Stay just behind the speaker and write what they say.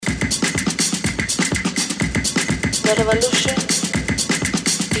The revolution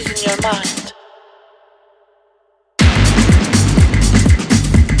is in your mind.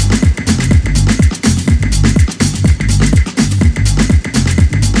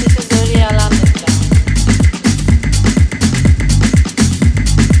 This is the real underground.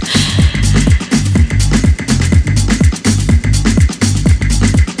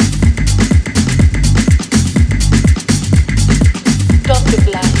 Don't be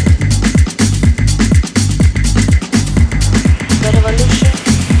blind. The revolution is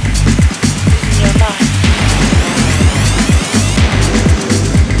in your mind.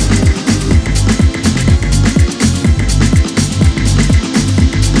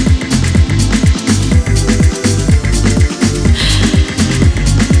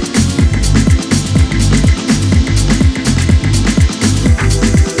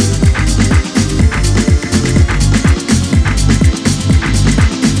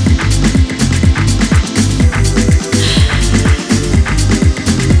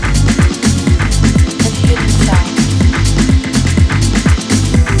 And hidden sound.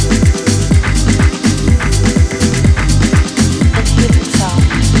 And hidden sound.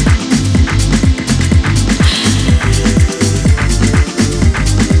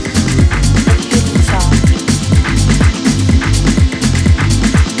 And hidden sound.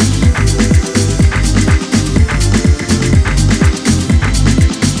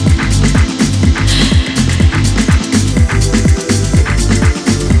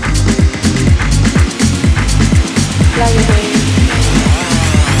 Fly away.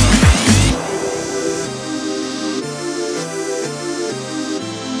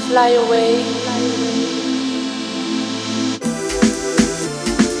 Fly away.